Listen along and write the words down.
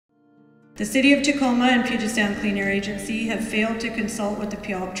The City of Tacoma and Puget Sound Clean Air Agency have failed to consult with the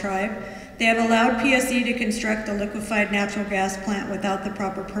Puyallup tribe. They have allowed PSE to construct the liquefied natural gas plant without the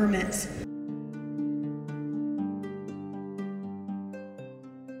proper permits.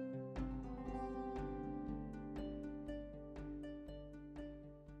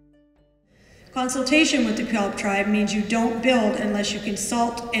 Consultation with the Puyallup tribe means you don't build unless you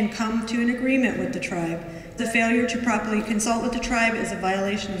consult and come to an agreement with the tribe. The failure to properly consult with the tribe is a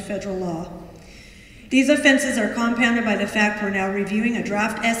violation of federal law. These offenses are compounded by the fact we're now reviewing a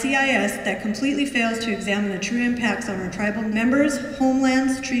draft SEIS that completely fails to examine the true impacts on our tribal members,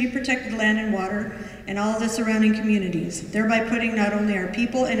 homelands, treaty-protected land and water, and all of the surrounding communities, thereby putting not only our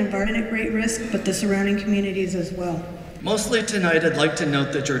people and environment at great risk, but the surrounding communities as well. Mostly tonight, I'd like to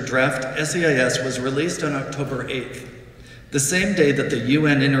note that your draft SEIS was released on October 8th, the same day that the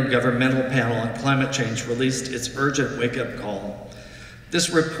UN Intergovernmental Panel on Climate Change released its urgent wake-up call. This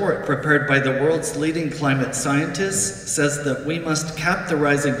report, prepared by the world's leading climate scientists, says that we must cap the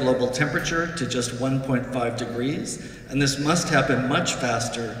rising global temperature to just 1.5 degrees, and this must happen much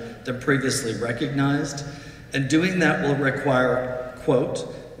faster than previously recognized, and doing that will require,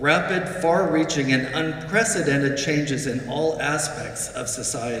 quote, rapid, far-reaching, and unprecedented changes in all aspects of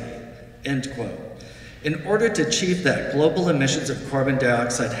society, end quote. In order to achieve that, global emissions of carbon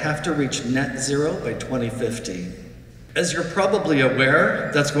dioxide have to reach net zero by 2050. As you're probably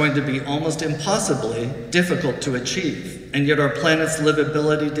aware, that's going to be almost impossibly difficult to achieve, and yet our planet's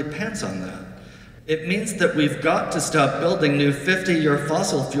livability depends on that. It means that we've got to stop building new 50-year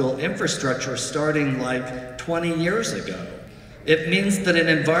fossil fuel infrastructure starting like 20 years ago. It means that an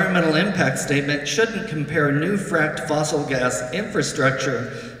environmental impact statement shouldn't compare new fracked fossil gas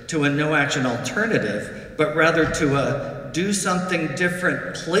infrastructure to a no-action alternative, but rather to a do something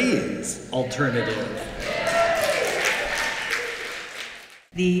different, please alternative.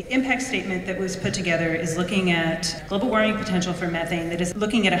 The impact statement that was put together is looking at global warming potential for methane that is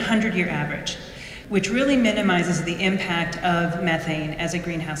looking at a 100-year average, which really minimizes the impact of methane as a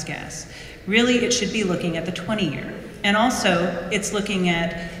greenhouse gas. Really, it should be looking at the 20-year. And also, it's looking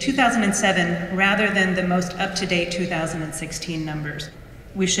at 2007 rather than the most up-to-date 2016 numbers.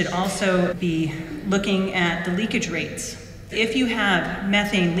 We should also be looking at the leakage rates. If you have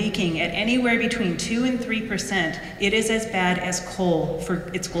methane leaking at anywhere between 2 and 3%, it is as bad as coal for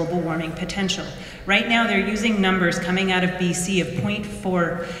its global warming potential. Right now, they're using numbers coming out of BC of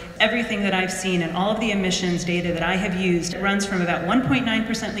 0.4. Everything that I've seen and all of the emissions data that I have used runs from about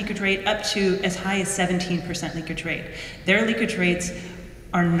 1.9% leakage rate up to as high as 17% leakage rate. Their leakage rates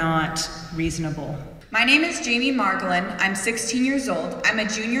are not reasonable. My name is Jamie Margolin. I'm 16 years old. I'm a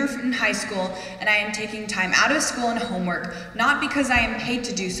junior in high school, and I am taking time out of school and homework, not because I am paid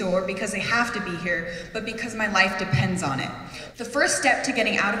to do so or because I have to be here, but because my life depends on it. The first step to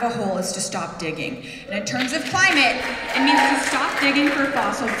getting out of a hole is to stop digging. And in terms of climate, it means to stop digging for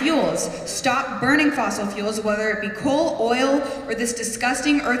fossil fuels. Stop burning fossil fuels, whether it be coal, oil, or this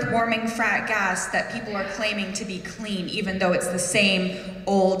disgusting earth-warming frack gas that people are claiming to be clean, even though it's the same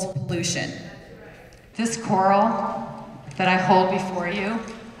old pollution. This coral that I hold before you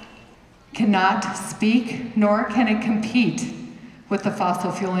cannot speak, nor can it compete with the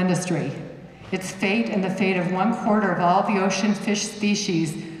fossil fuel industry. Its fate and the fate of 1/4 of all the ocean fish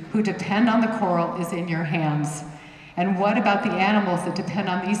species who depend on the coral is in your hands. And what about the animals that depend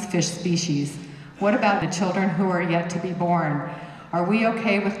on these fish species? What about the children who are yet to be born? Are we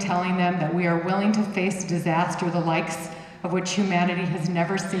okay with telling them that we are willing to face a disaster the likes of which humanity has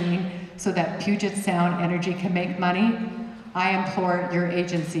never seen so that Puget Sound Energy can make money? I implore your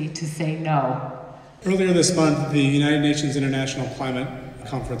agency to say no. Earlier this month, the United Nations International Climate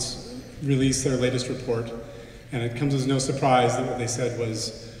Conference released their latest report, and it comes as no surprise that what they said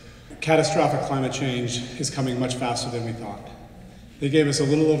was catastrophic climate change is coming much faster than we thought. They gave us a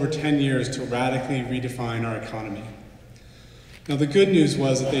little over 10 years to radically redefine our economy. Now, the good news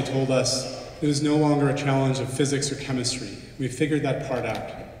was that they told us it is no longer a challenge of physics or chemistry. We figured that part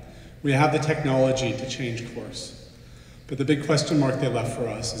out. We have the technology to change course. But the big question mark they left for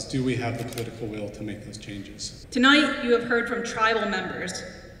us is, do we have the political will to make those changes? Tonight, you have heard from tribal members,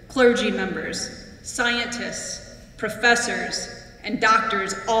 clergy members, scientists, professors, and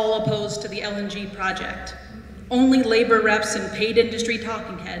doctors all opposed to the LNG project. Only labor reps and paid industry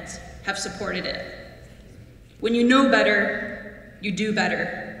talking heads have supported it. When you know better, you do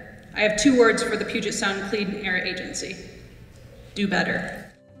better. I have 2 words for the Puget Sound Clean Air Agency: do better.